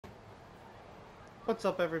What's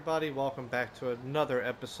up, everybody? Welcome back to another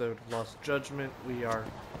episode of Lost Judgment. We are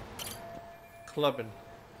clubbing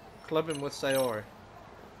with Sayori.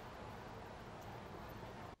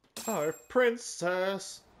 Our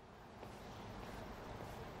princess!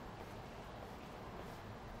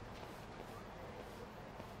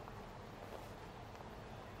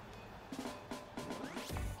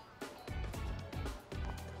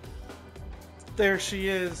 There she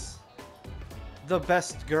is! The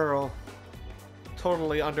best girl.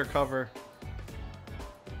 Totally undercover.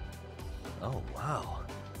 Oh, wow.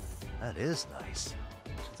 That is nice.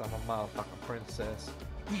 Because I'm a motherfucking princess.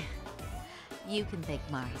 You can thank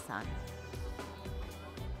Mari-san.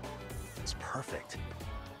 It's perfect.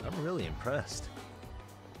 I'm really impressed.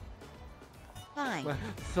 Fine.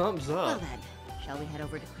 Thumbs Well up. then, shall we head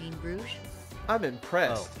over to Queen Bruges? I'm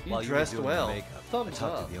impressed. You while dressed you were doing well. your makeup, I Thumbs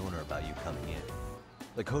talked up. to the owner about you coming in.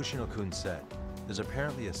 Like Hoshino-kun said, there's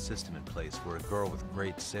apparently a system in place where a girl with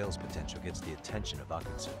great sales potential gets the attention of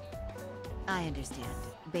Akutsu. I understand.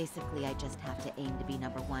 Basically, I just have to aim to be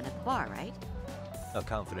number one at the bar, right? How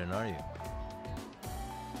confident are you?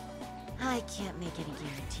 I can't make any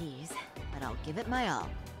guarantees, but I'll give it my all.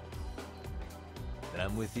 Then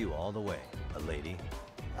I'm with you all the way, a lady.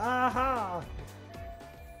 Aha!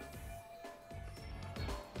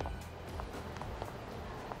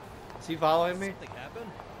 Is he following me? Something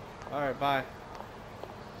happened? Alright, bye.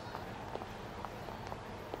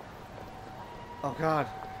 Oh god.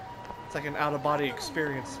 It's like an out-of-body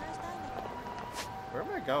experience. Where am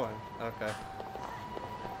I going? Okay.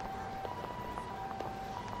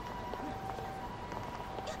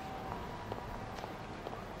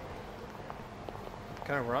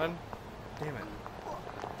 Can I run? Damn it.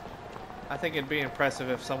 I think it'd be impressive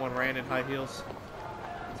if someone ran in high heels.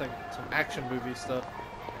 It's like some action movie stuff.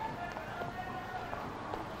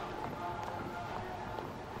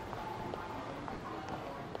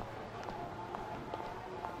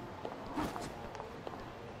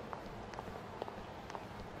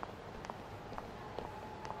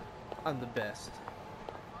 I'm the best.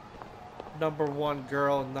 Number one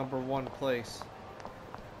girl, number one place.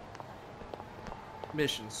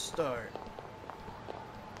 Mission start.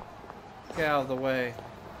 Get out of the way.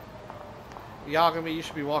 Yagami, you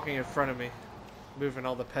should be walking in front of me. Moving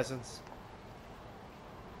all the peasants.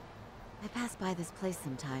 I pass by this place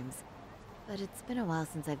sometimes, but it's been a while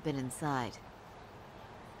since I've been inside.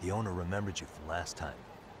 The owner remembered you from last time.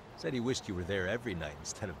 Said he wished you were there every night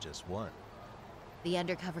instead of just one. The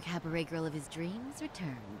undercover cabaret girl of his dreams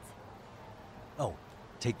returns. Oh,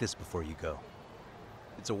 take this before you go.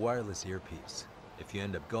 It's a wireless earpiece. If you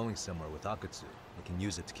end up going somewhere with Akutsu, you can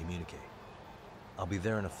use it to communicate. I'll be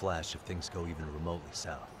there in a flash if things go even remotely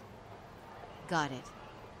south. Got it.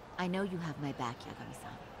 I know you have my back,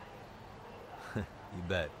 Yagami-san. You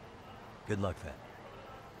bet. Good luck then.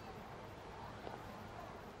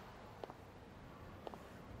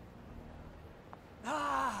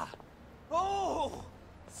 Ah! Oh!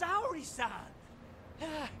 Saori-san!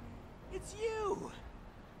 Ah, it's you!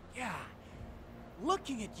 Yeah.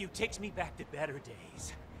 Looking at you takes me back to better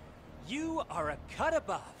days. You are a cut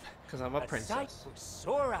above. Because I'm a sight princess. for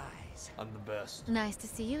sore eyes. I'm the best. Nice to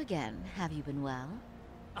see you again. Have you been well?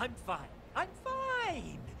 I'm fine. I'm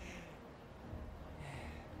fine!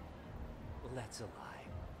 Well, that's a lie.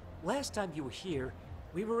 Last time you were here,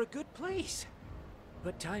 we were a good place.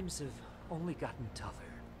 But times have only gotten tougher.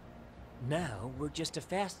 Now, we're just a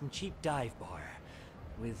fast and cheap dive bar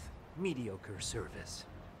with mediocre service.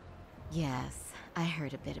 Yes, I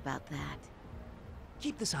heard a bit about that.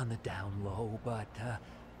 Keep this on the down low, but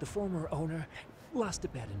the former owner lost a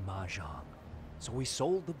bet in Mahjong. So we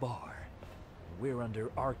sold the bar. We're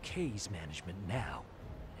under RK's management now.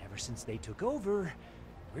 Ever since they took over,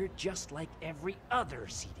 we're just like every other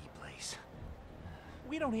seedy place.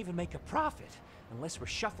 We don't even make a profit unless we're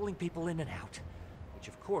shuffling people in and out, which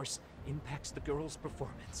of course impacts the girls'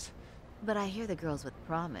 performance. But I hear the girls with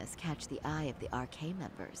promise catch the eye of the RK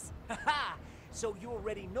members. Haha! So you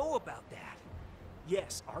already know about that.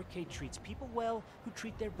 Yes, Arcade treats people well who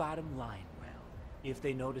treat their bottom line well. If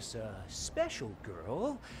they notice a special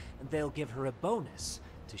girl, they'll give her a bonus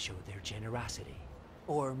to show their generosity.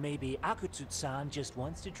 Or maybe Akutsu-san just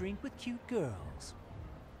wants to drink with cute girls.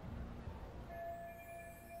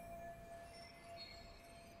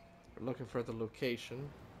 We're looking for the location.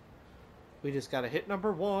 We just gotta hit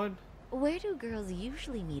number one. Where do girls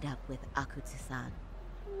usually meet up with Akutsu-san?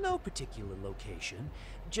 No particular location.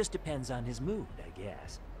 Just depends on his mood, I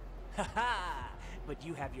guess. Haha! But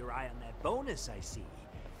you have your eye on that bonus, I see.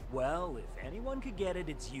 Well, if anyone could get it,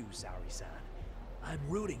 it's you, Saori-san. I'm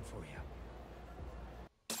rooting for you.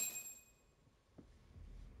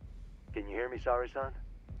 Can you hear me, Sari-san?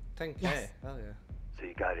 10K. Yes. Hell yeah. So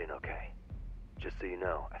you got in okay. Just so you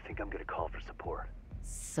know, I think I'm gonna call for support.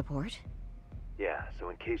 Support? Yeah, so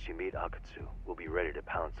in case you meet Akatsu, we'll be ready to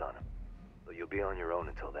pounce on him. But you'll be on your own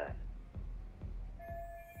until then.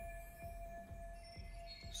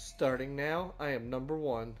 Starting now, I am number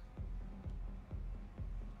 1.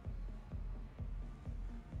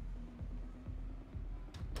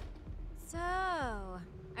 So,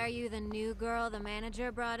 are you the new girl the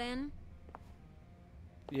manager brought in?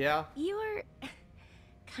 Yeah? You're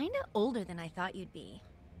kinda older than I thought you'd be.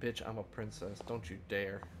 Bitch, I'm a princess. Don't you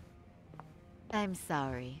dare. I'm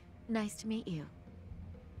sorry. Nice to meet you.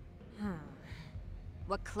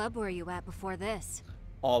 What club were you at before this?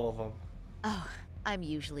 All of them. Oh, I'm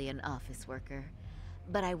usually an office worker,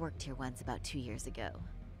 but I worked here once about 2 years ago.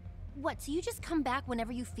 What, so you just come back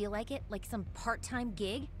whenever you feel like it? Like some part-time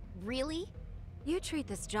gig? Really? You treat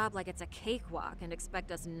this job like it's a cakewalk and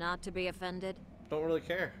expect us not to be offended? Don't really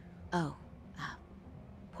care. Oh,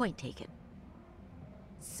 point taken.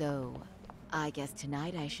 So, I guess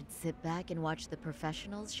tonight I should sit back and watch the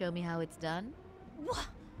professionals show me how it's done? What?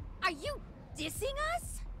 Are you dissing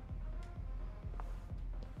us?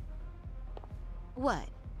 What?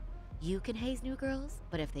 You can haze new girls,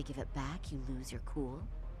 but if they give it back, you lose your cool?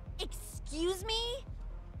 Excuse me?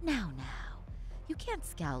 Now. You can't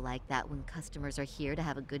scowl like that when customers are here to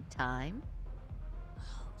have a good time.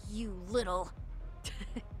 You little...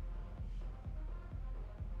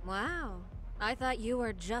 Wow. I thought you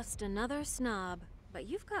were just another snob, but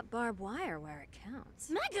you've got barbed wire where it counts.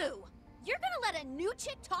 Megu! You're gonna let a new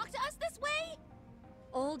chick talk to us this way?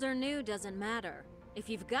 Old or new doesn't matter. If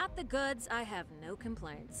you've got the goods, I have no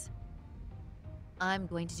complaints. I'm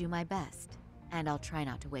going to do my best, and I'll try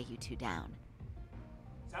not to weigh you two down.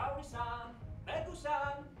 Sari-san,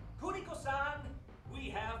 Megu-san, Kuniko-san, we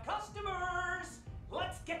have customers!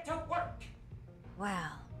 Let's get to work!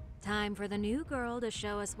 Well, time for the new girl to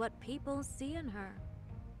show us what people see in her.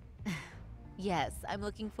 Yes, I'm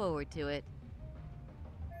looking forward to it.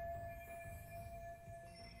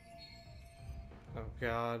 Oh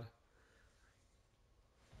god.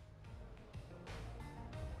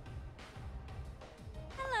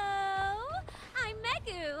 Hello! I'm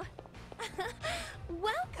Megu!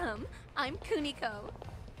 Welcome! I'm Kuniko.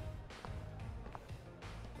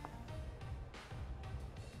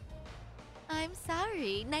 I'm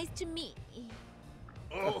sorry. Nice to meet you.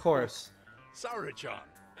 Of course. Sari-chan,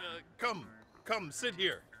 come, sit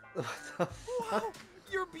here. Wow,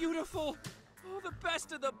 you're beautiful! Oh, the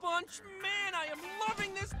best of the bunch! Man, I am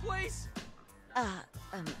loving this place!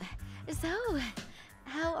 So,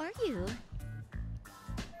 how are you?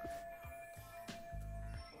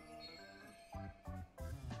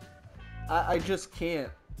 I just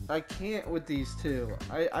can't. I can't with these two.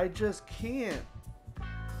 I just can't.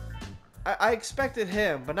 I expected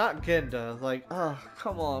him, but not Genda. Like, oh,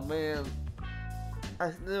 come on, man.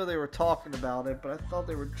 I knew they were talking about it, but I thought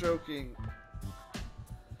they were joking.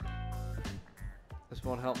 This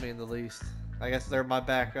won't help me in the least. I guess they're my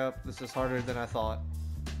backup. This is harder than I thought.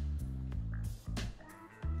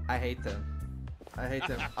 I hate them. I hate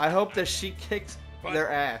them. I hope that she kicks But,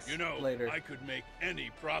 their ass you know, later. I could make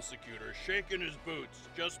any prosecutor shake in his boots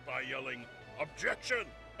just by yelling, "Objection!"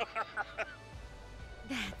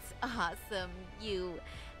 That's awesome, you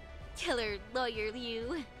killer lawyer,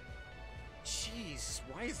 you. Jeez,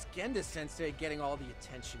 why is Genda-sensei getting all the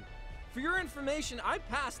attention? For your information, I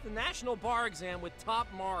passed the national bar exam with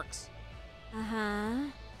top marks. Uh-huh.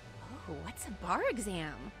 Oh, what's a bar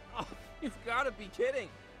exam? Oh, you've got to be kidding.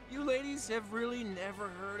 You ladies have really never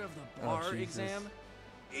heard of the bar Jesus. exam?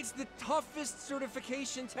 It's the toughest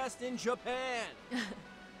certification test in Japan.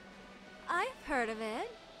 I've heard of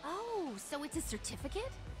it. Oh, so it's a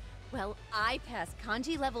certificate? Well, I passed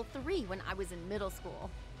kanji level 3 when I was in middle school.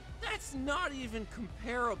 That's not even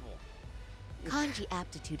comparable. Kanji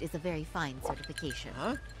aptitude is a very fine certification.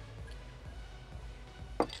 Huh?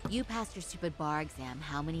 You passed your stupid bar exam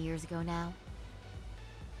how many years ago now?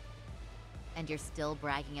 And you're still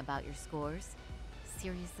bragging about your scores?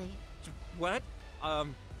 Seriously? What?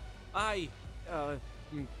 Sorry,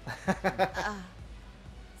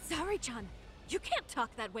 John. You can't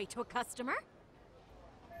talk that way to a customer.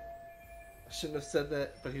 I shouldn't have said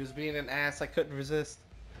that, but he was being an ass. I couldn't resist.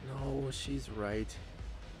 No, she's right.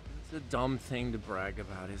 It's a dumb thing to brag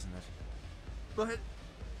about, isn't it? But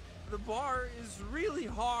the bar is really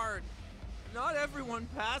hard. Not everyone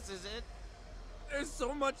passes it. There's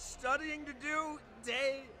so much studying to do,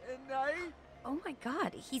 day and night. Oh my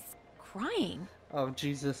god, he's crying. Oh,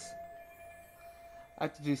 Jesus. I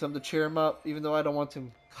have to do something to cheer him up, even though I don't want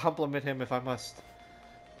to compliment him if I must.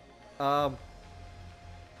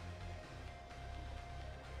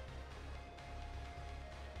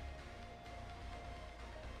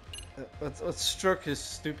 Let's stroke his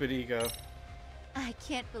stupid ego. I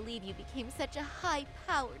can't believe you became such a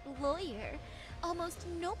high-powered lawyer. Almost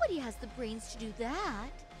nobody has the brains to do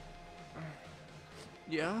that.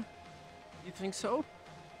 Yeah? You think so?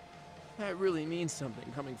 That really means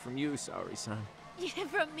something coming from you, Saori-san.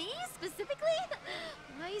 From me, specifically?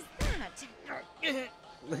 Why is that?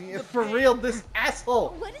 For real, this asshole!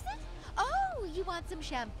 What is it? Oh, you want some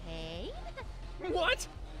champagne? What?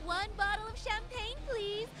 1 bottle of champagne,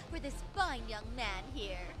 please, for this fine young man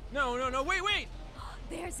here. No, wait!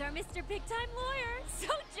 There's our Mr. Big Time Lawyer. So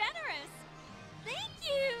generous. Thank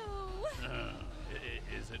you!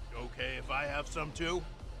 Is it okay if I have some too?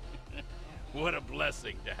 What a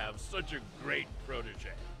blessing to have such a great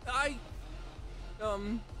protege.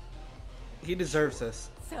 He deserves this.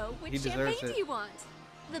 So, which He deserves champagne it. do you want?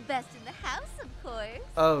 The best in the house, of course.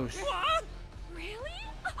 Oh, What? Really?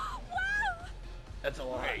 Wow! that's a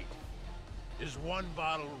lot. Wait, is 1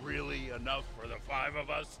 bottle really enough for the 5 of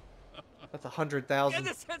us? That's 100,000.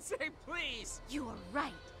 Genda-sensei, please! You are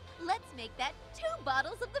right. Let's make that 2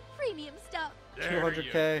 bottles of the premium stuff. There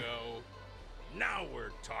 200K. you go. Now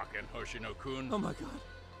we're talking, Hoshino-kun. Oh my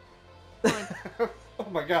god. Oh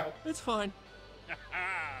my god. It's fine.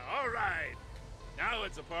 All right. Now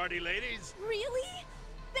it's a party, ladies. Really?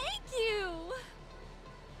 Thank you!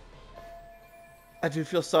 I do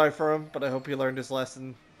feel sorry for him, but I hope he learned his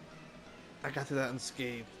lesson. I got through that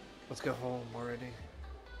unscathed. Let's go home already.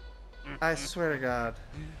 I swear to God.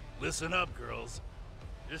 Listen up, girls.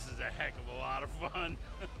 This is a heck of a lot of fun.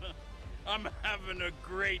 I'm having a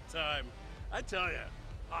great time. I tell you,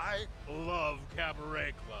 I love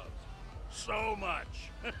cabaret clubs so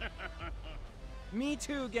much. Me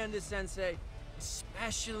too, Genda-sensei.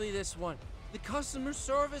 Especially this one. The customer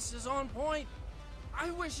service is on point.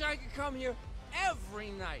 I wish I could come here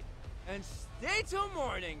every night and stay till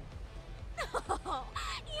morning. Oh,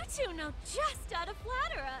 you two know just how to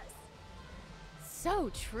flatter us. So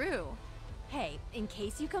true. Hey, in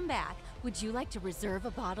case you come back, would you like to reserve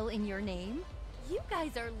a bottle in your name? You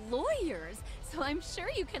guys are lawyers, so I'm sure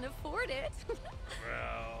you can afford it.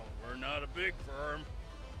 Well, we're not a big firm.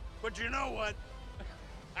 But you know what?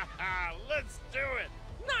 Let's do it.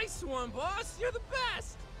 Nice one, boss. You're the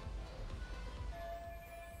best.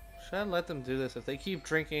 Should I let them do this? If they keep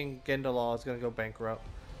drinking, Gendalaw is gonna go bankrupt.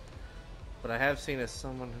 But I have seen as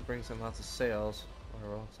someone who brings in lots of sales. Or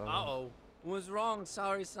well, someone. Uh-oh. What's wrong,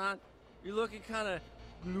 Saori-san? You're looking kind of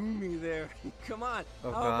gloomy there. Come on.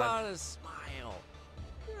 Oh, How God. about a smile?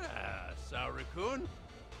 Yeah, Saori-kun.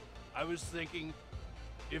 I was thinking,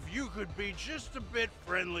 if you could be just a bit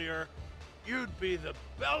friendlier, you'd be the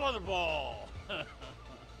belle of the ball.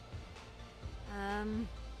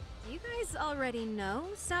 Do you guys already know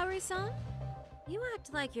Saori-san? You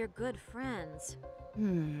act like you're good friends.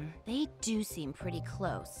 They do seem pretty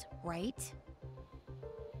close, right?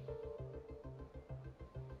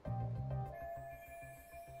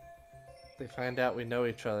 If they find out we know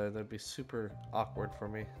each other, that'd be super awkward for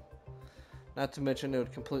me. Not to mention it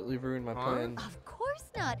would completely ruin my plans. Of course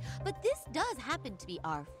not, but this does happen to be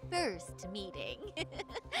our first meeting.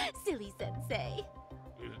 Silly sensei.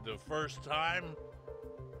 The first time?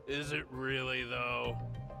 Is it really, though?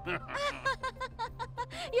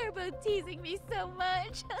 You're both teasing me so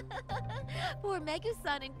much. Poor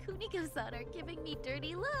Megu-san and Kuniko-san are giving me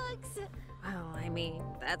dirty looks. Well, I mean,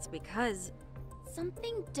 that's because...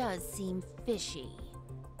 Something does seem fishy.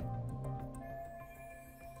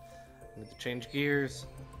 Need to change gears.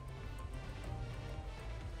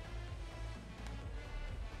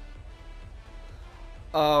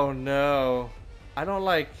 Oh no. I don't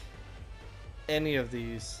like any of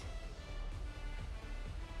these.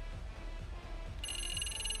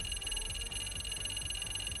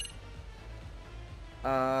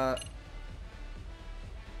 I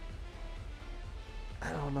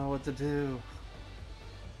don't know what to do.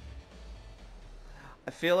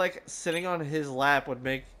 I feel like sitting on his lap would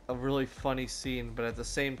make a really funny scene, but at the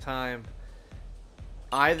same time,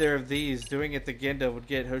 either of these, doing it to Genda, would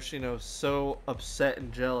get Hoshino so upset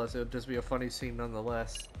and jealous, it would just be a funny scene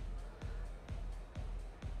nonetheless.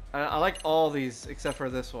 I like all these except for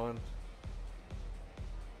this one.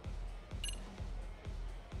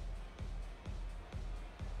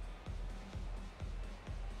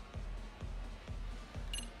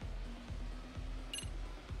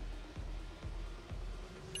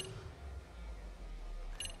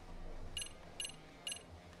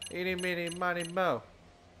 Eeny, meeny, miny, mo.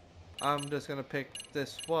 I'm just gonna pick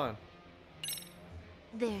this one.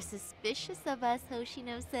 They're suspicious of us,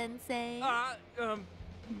 Hoshino-sensei.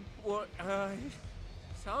 What,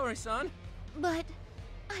 Saori-san? But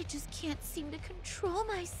I just can't seem to control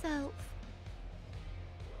myself.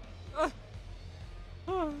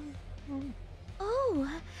 Oh,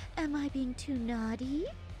 am I being too naughty?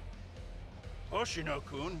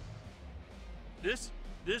 Hoshino-kun, this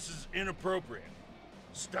is inappropriate.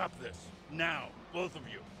 Stop this, now, both of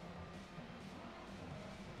you.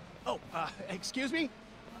 Oh, excuse me?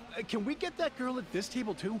 Can we get that girl at this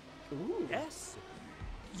table too? Ooh. Yes.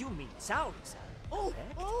 You mean Saori-san. Oh,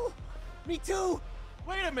 correct? oh, me too!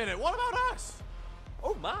 Wait a minute, what about us?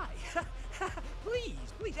 Oh my!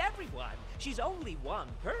 Please, everyone. She's only one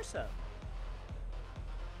person.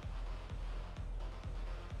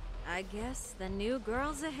 I guess the new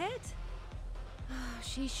girl's a hit.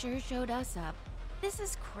 She sure showed us up. This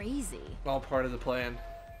is crazy. All part of the plan.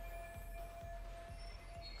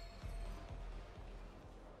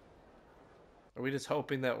 Are we just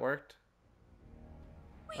hoping that worked?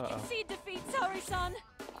 We concede defeat, Saori-san.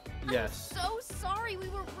 Yes. I'm so sorry we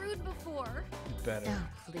were rude before. Better.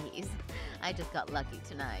 Oh, please. I just got lucky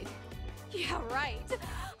tonight. Yeah, right.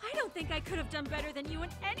 I don't think I could have done better than you in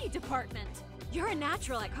any department. You're a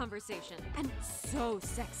natural at conversation, and so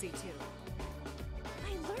sexy too.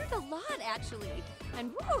 I learned a lot, actually.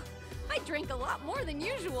 And woo, I drank a lot more than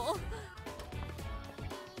usual.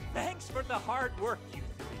 Thanks for the hard work, you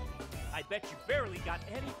three. I bet you barely got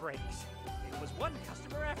any breaks. It was one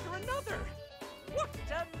customer after another. What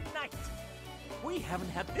a night! We haven't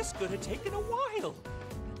had this good a take in a while.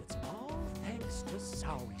 And it's all thanks to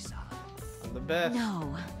Saori-san. I'm the best.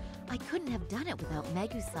 No, I couldn't have done it without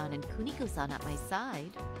Megu-san and Kuniko-san at my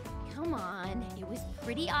side. Come on, it was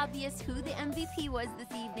pretty obvious who the MVP was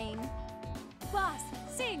this evening. Boss,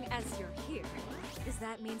 seeing as you're here, does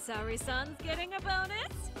that mean Saori-san's getting a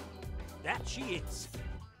bonus? That she is.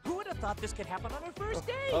 Who would have thought this could happen on her first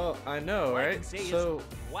day? Oh, I know, All I right? can say So,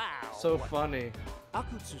 is, wow. so funny.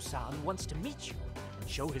 Akutsu-san wants to meet you and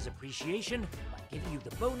show his appreciation by giving you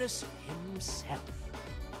the bonus himself.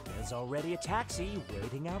 There's already a taxi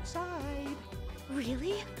waiting outside.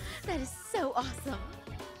 Really? That is so awesome.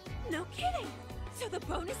 No kidding! So the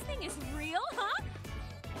bonus thing is real, huh?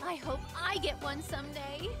 I hope I get one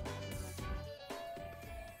someday.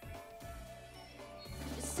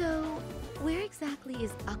 So, where exactly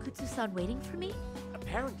is Akutsu-san waiting for me?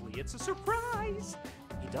 Apparently, it's a surprise.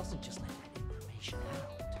 He doesn't just let that information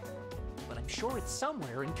out. But I'm sure it's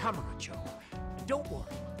somewhere in Kamurocho. And don't worry,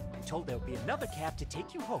 I'm told there'll be another cab to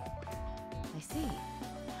take you home. I see.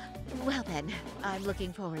 Well then, I'm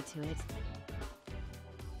looking forward to it.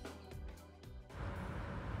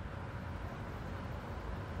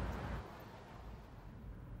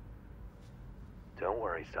 Don't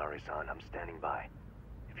worry, Saori-san. I'm standing by.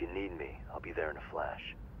 If you need me, I'll be there in a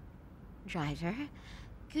flash. Driver,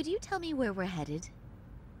 could you tell me where we're headed?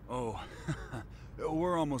 Oh,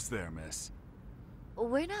 we're almost there, miss.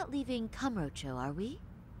 We're not leaving Kamurocho, are we?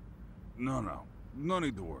 No. No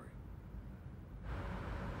need to worry.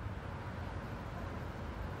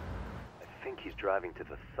 I think he's driving to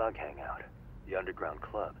the Thug Hangout, the underground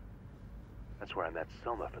club. That's where I met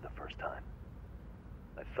Soma for the first time.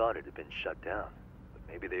 I thought it had been shut down, but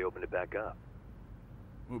maybe they opened it back up.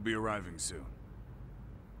 We'll be arriving soon.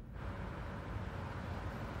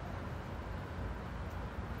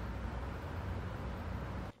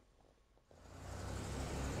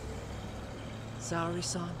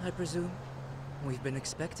 Saori-san, I presume? We've been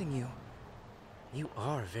expecting you. You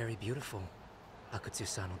are very beautiful.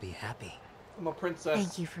 Akutsu-san will be happy. I'm a princess.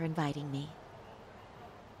 Thank you for inviting me.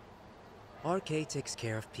 RK takes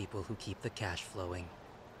care of people who keep the cash flowing.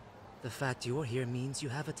 The fact you're here means you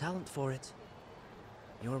have a talent for it.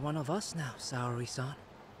 You're one of us now, Saori-san.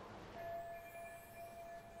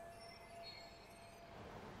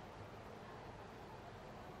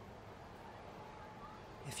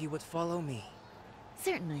 If you would follow me.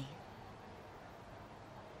 Certainly.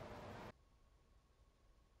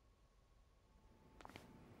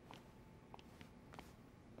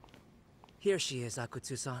 Here she is,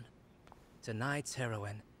 Akutsu-san. Tonight's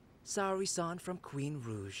heroine, Saori-san from Queen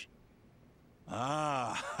Rouge.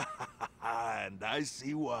 Ah, and I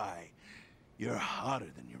see why. You're hotter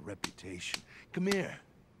than your reputation. Come here.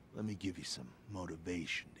 Let me give you some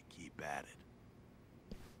motivation to keep at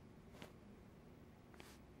it.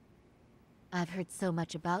 I've heard so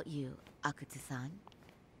much about you, Akutsu-san.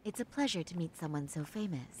 It's a pleasure to meet someone so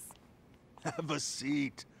famous. Have a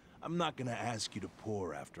seat. I'm not gonna ask you to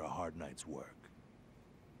pour after a hard night's work.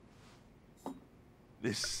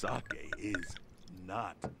 This sake is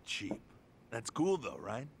not cheap. That's cool though,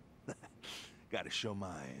 right? Gotta show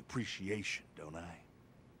my appreciation, don't I?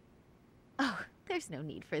 Oh, there's no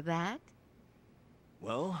need for that.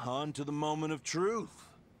 Well, on to the moment of truth.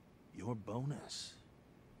 Your bonus.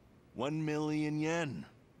 1 million yen.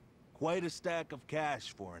 Quite a stack of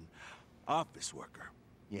cash for an office worker.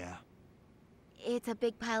 Yeah. It's a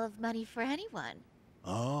big pile of money for anyone.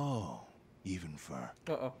 Oh, even for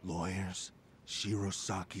lawyers?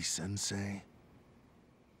 Shirosaki-sensei?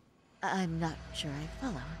 I'm not sure I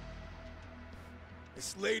follow.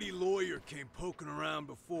 This lady lawyer came poking around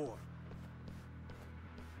before.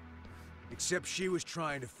 Except she was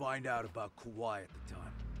trying to find out about Kauai at the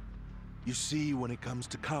time. You see, when it comes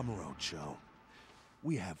to Kamurocho,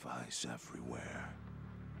 we have eyes everywhere.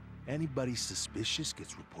 Anybody suspicious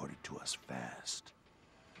gets reported to us fast.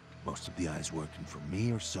 Most of the eyes working for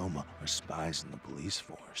me or Soma are spies in the police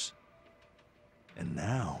force. And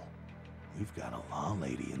now, we've got a law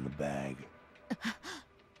lady in the bag.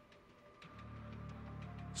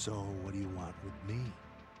 So, what do you want with me?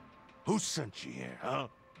 Who sent you here, huh?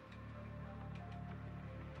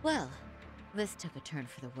 Well, this took a turn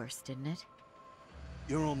for the worse, didn't it?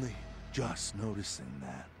 You're only just noticing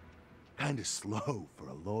that. Kinda slow for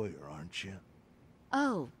a lawyer, aren't you?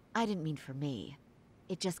 Oh, I didn't mean for me.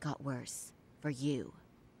 It just got worse. For you.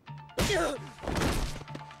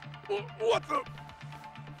 What the?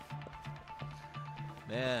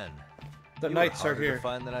 Man, The you knights were are harder here. to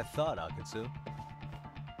find than I thought, Akatsu.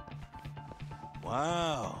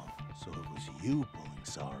 Wow, so it was you pulling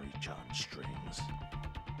Sari-chan strings.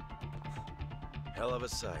 Hell of a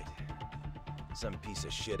sight. Some piece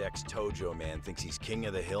of shit ex-Tojo man thinks he's king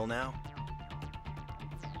of the hill now?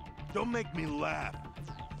 Don't make me laugh.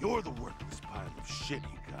 You're the worthless pile of shit,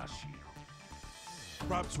 Hikashi.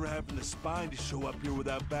 Props for having the spine to show up here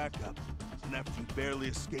without backup. And after you barely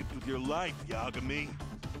escaped with your life, Yagami.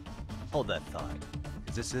 Hold that thought,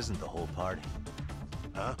 because this isn't the whole party.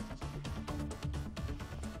 Huh?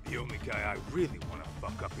 The only guy I really want to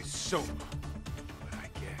fuck up is Soma. But I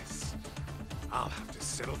guess I'll have to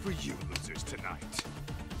settle for you losers tonight.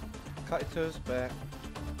 Kaito's back.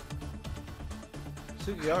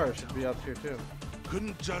 Sugiyara should be up here too.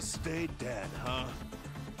 Couldn't just stay dead, huh?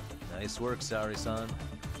 Nice work, Sari-san.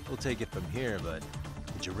 We'll take it from here, but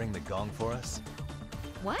would you ring the gong for us?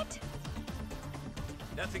 What?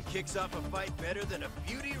 Nothing kicks off a fight better than a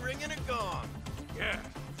beauty ringing a gong. Yeah,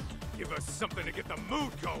 give us something to get the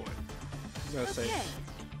mood going. Okay.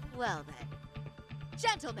 Well then.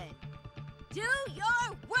 Gentlemen, do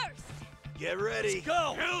your worst! Get ready. Let's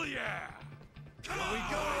go! Hell yeah! Here we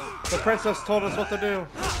go! The princess told us what to do.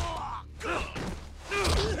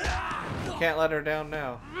 Can't let her down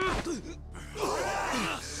now.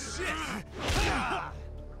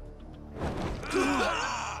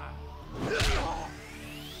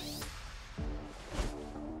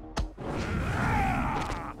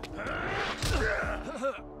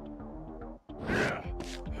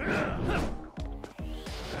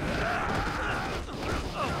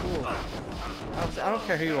 I don't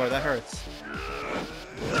care who you are, that hurts.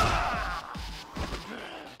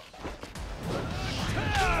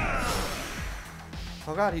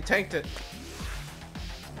 Oh god, he tanked it.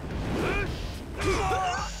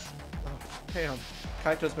 Oh, damn.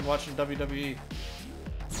 Kaito's been watching WWE.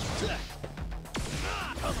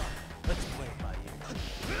 Let's play it by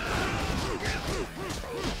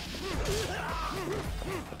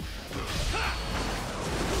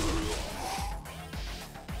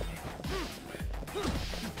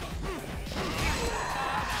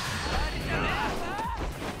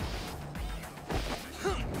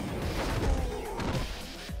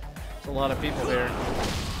There's a lot of people here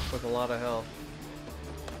with a lot of health.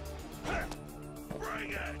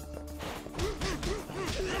 Bring it!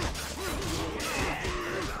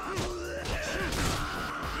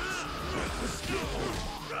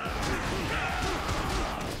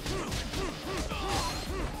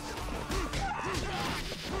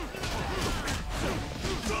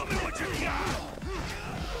 Tell me what you got!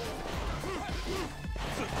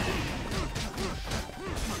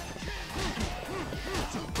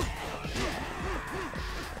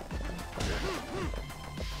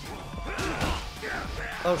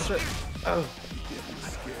 Oh shit. Oh.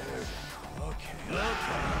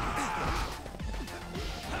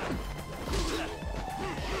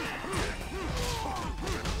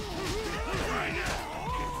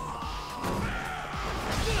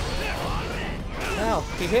 Ow,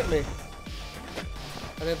 he hit me.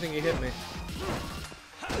 I didn't think he hit me.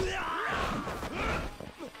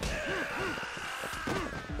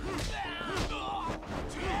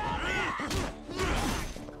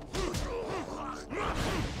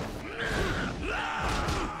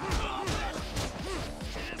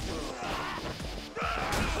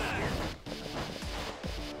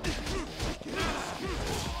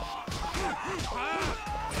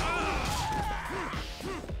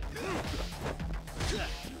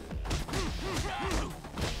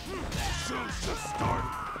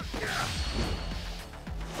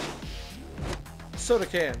 soda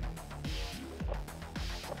can.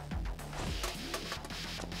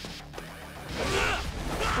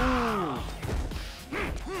 Ooh.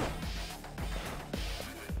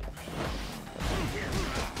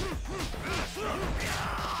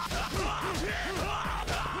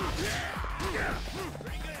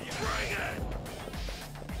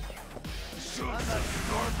 I'm not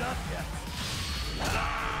stormed up yet.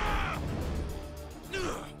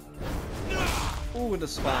 Ooh, in the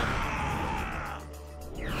spine.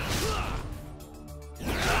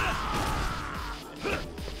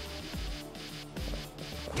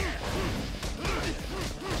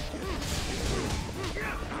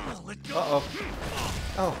 Uh-oh.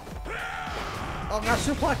 Oh. Oh, God,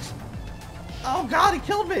 suplex. Oh, God, he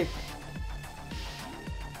killed me.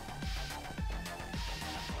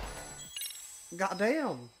 God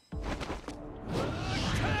damn.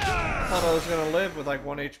 Thought I was gonna live with like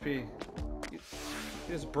 1 HP. He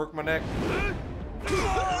just broke my neck.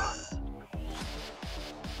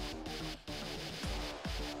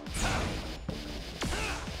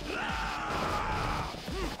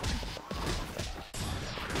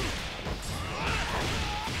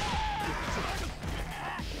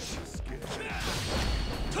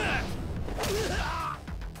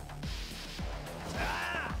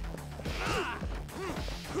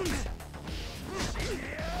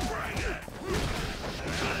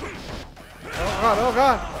 Oh God, oh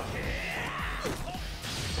God!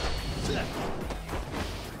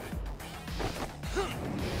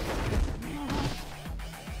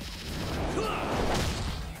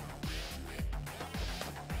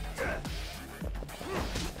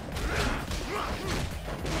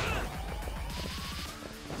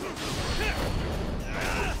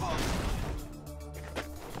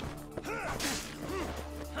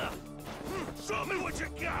 Show me what you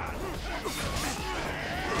got!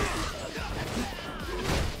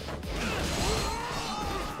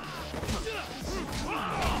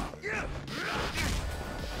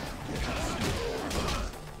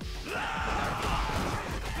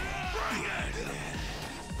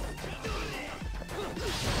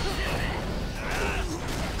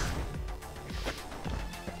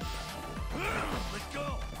 Let go!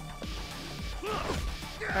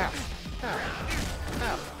 Ow. Ow.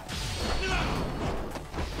 Ow.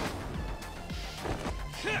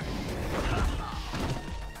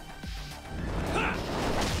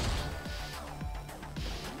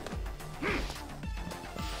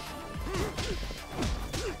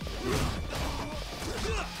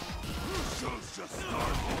 Show's just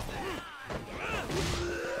started.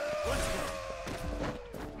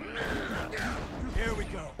 Here we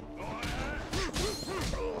go.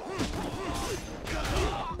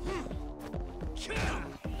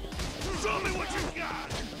 Show me what you got.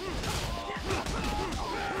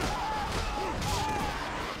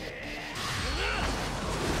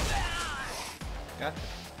 Gotcha.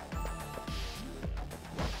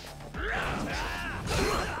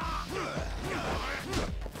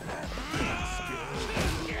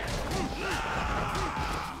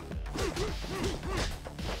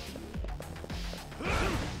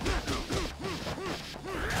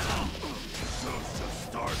 Show's just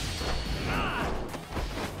started.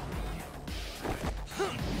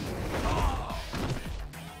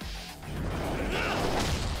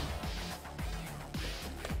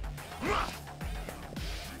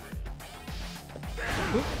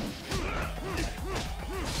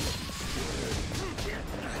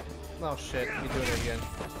 Oh shit, you doing it again.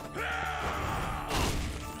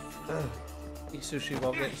 Ugh. Eat sushi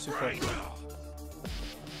while getting suplex.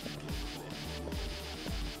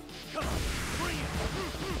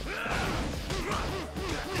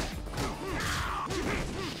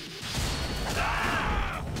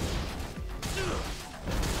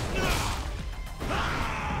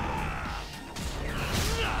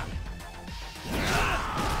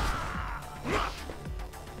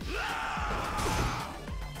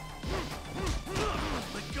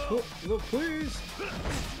 Oh, no, please!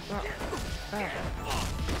 Ah. Ah.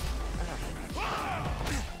 Ah.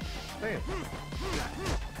 Damn.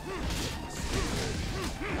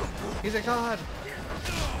 He's a god!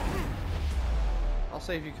 I'll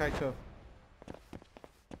save you, Kaito.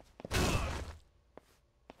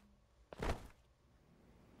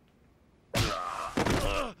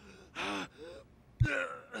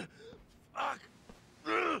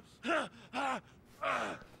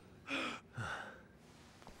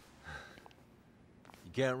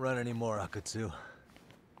 You can't run anymore, Akatsu.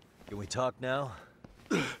 Can we talk now?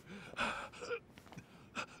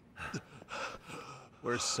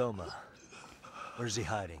 Where's Soma? Where's he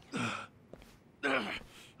hiding? I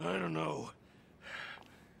don't know.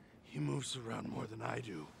 He moves around more than I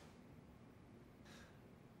do.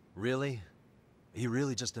 Really? Are you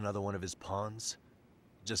really just another one of his pawns?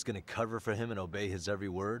 Just gonna cover for him and obey his every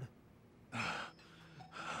word?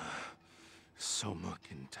 Soma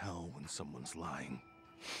can tell when someone's lying.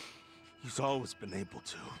 He's always been able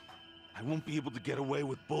to. I won't be able to get away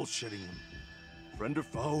with bullshitting him. Friend or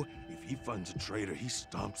foe, if he finds a traitor, he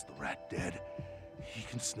stomps the rat dead. He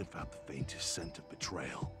can sniff out the faintest scent of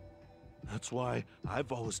betrayal. That's why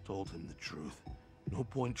I've always told him the truth. No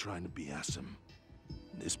point trying to BS him.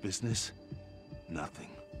 In this business, nothing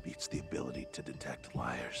beats the ability to detect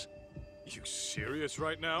liars. You serious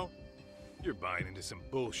right now? You're buying into some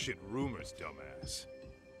bullshit rumors, dumbass.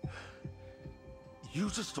 You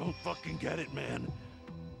just don't fucking get it, man.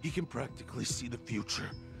 He can practically see the future.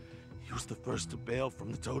 He was the first to bail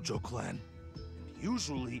from the Tojo clan. And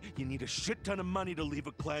usually, you need a shit ton of money to leave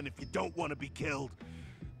a clan if you don't want to be killed.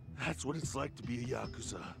 That's what it's like to be a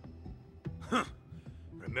Yakuza. Huh.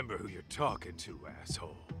 Remember who you're talking to,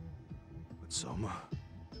 asshole. But Soma,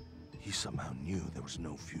 he somehow knew there was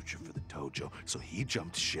no future for the Tojo, so he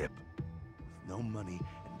jumped ship. With no money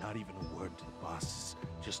and not even a word to the bosses,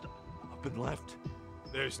 just up and left.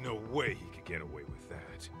 There's no way he could get away with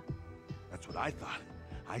that. That's what I thought.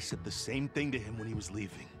 I said the same thing to him when he was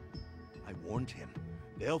leaving. I warned him,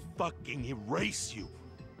 they'll fucking erase you.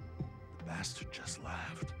 The bastard just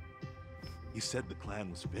laughed. He said the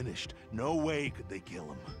clan was finished. No way could they kill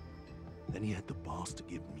him. Then he had the balls to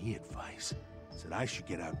give me advice. Said I should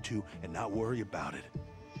get out too and not worry about it.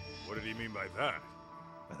 What did he mean by that?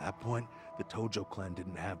 By that point, the Tojo clan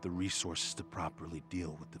didn't have the resources to properly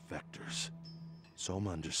deal with defectors. Soma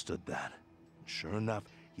understood that. And sure enough,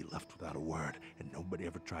 he left without a word, and nobody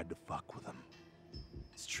ever tried to fuck with him.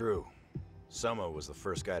 It's true. Soma was the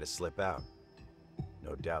first guy to slip out.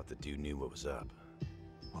 No doubt the dude knew what was up.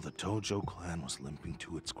 While the Tojo clan was limping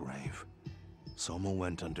to its grave, Soma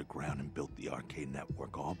went underground and built the arcade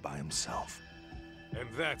network all by himself. And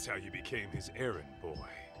that's how you became his errand boy.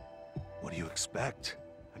 What do you expect?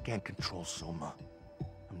 I can't control Soma.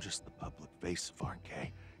 I'm just the public face of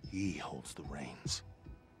RK. He holds the reins.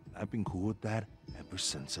 I've been cool with that ever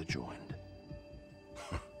since I joined.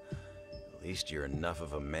 At least you're enough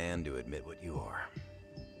of a man to admit what you are.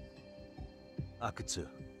 Akutsu,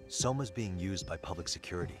 Soma's being used by public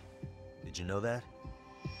security. Did you know that?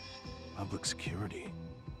 Public security?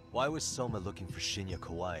 Why was Soma looking for Shinya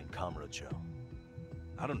Kawai and Kamurocho?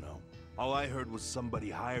 I don't know. All I heard was somebody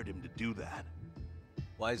hired him to do that.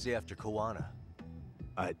 Why is he after Kawana?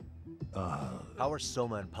 How are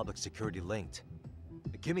Soma and public security linked?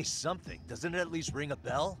 Give me something. Doesn't it at least ring a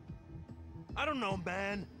bell? I don't know,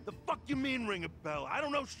 man. The fuck you mean ring a bell? I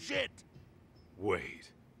don't know shit.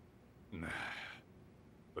 Wait. Nah.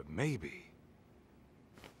 But maybe.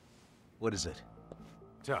 What is it?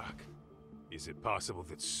 Doc, is it possible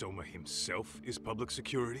that Soma himself is public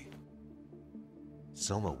security?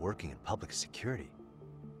 Soma working in public security?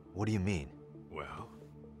 What do you mean? Well,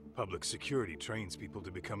 public security trains people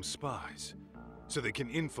to become spies, so they can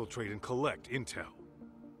infiltrate and collect intel.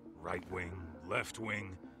 Right-wing,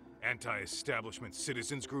 left-wing, anti-establishment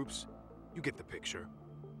citizens groups. You get the picture.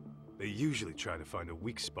 They usually try to find a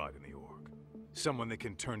weak spot in the org. Someone they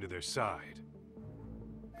can turn to their side.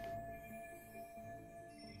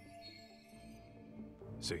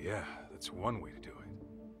 So yeah, that's one way to do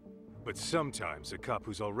it. But sometimes a cop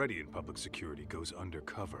who's already in public security goes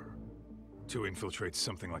undercover to infiltrate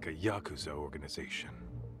something like a Yakuza organization.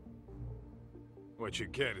 What you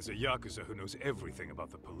get is a Yakuza who knows everything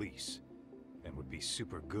about the police and would be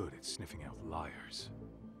super good at sniffing out liars.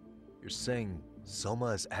 You're saying Soma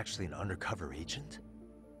is actually an undercover agent?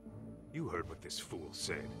 You heard what this fool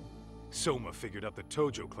said. Soma figured out the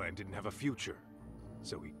Tojo clan didn't have a future,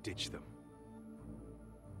 so he ditched them.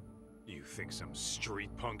 You think some street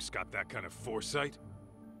punk's got that kind of foresight?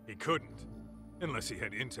 He couldn't, unless he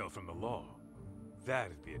had intel from the law.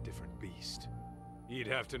 That'd be a different beast. He'd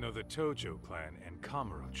have to know the Tojo clan and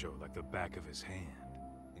Kamurocho like the back of his hand.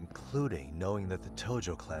 Including knowing that the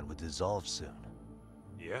Tojo clan would dissolve soon.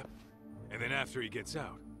 Yep. And then after he gets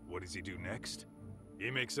out, what does he do next? He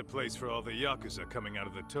makes a place for all the Yakuza coming out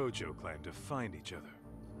of the Tojo clan to find each other,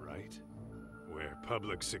 right? Where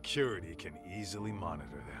public security can easily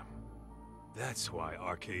monitor them. That's why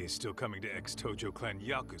RK is still coming to ex-Tojo clan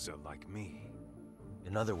Yakuza like me.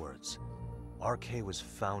 In other words, RK was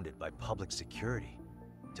founded by public security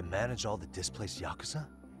to manage all the displaced Yakuza?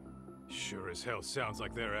 Sure as hell sounds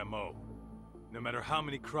like their MO. No matter how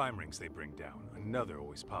many crime rings they bring down, another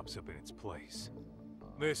always pops up in its place.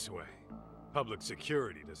 This way, public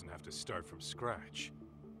security doesn't have to start from scratch.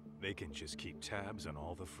 They can just keep tabs on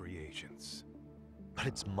all the free agents. But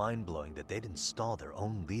it's mind-blowing that they'd install their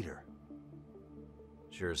own leader.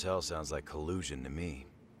 Sure as hell sounds like collusion to me.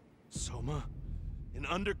 Soma? An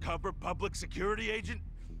undercover public security agent?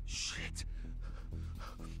 Shit.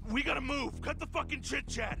 We gotta move! Cut the fucking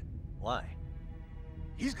chit-chat! Why?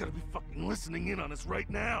 He's gotta be fucking listening in on us right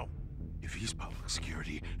now! If he's public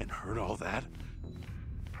security and heard all that...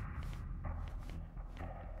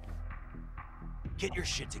 Get your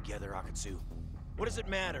shit together, Akatsu. What does it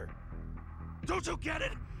matter? Don't you get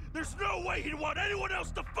it? There's no way he'd want anyone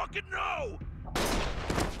else to fucking know!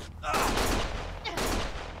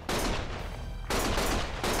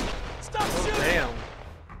 Stop shooting! Damn.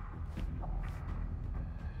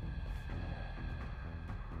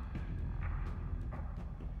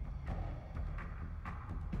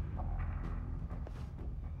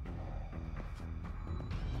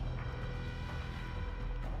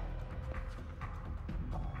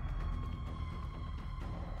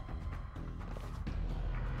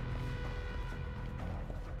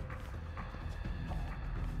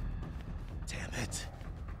 Damn it.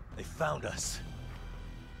 They found us.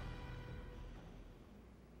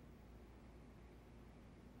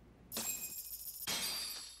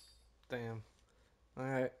 Damn.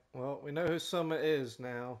 Alright, well, we know who Soma is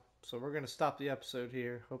now, so we're going to stop the episode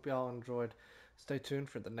here. Hope y'all enjoyed. Stay tuned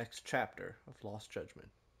for the next chapter of Lost Judgment.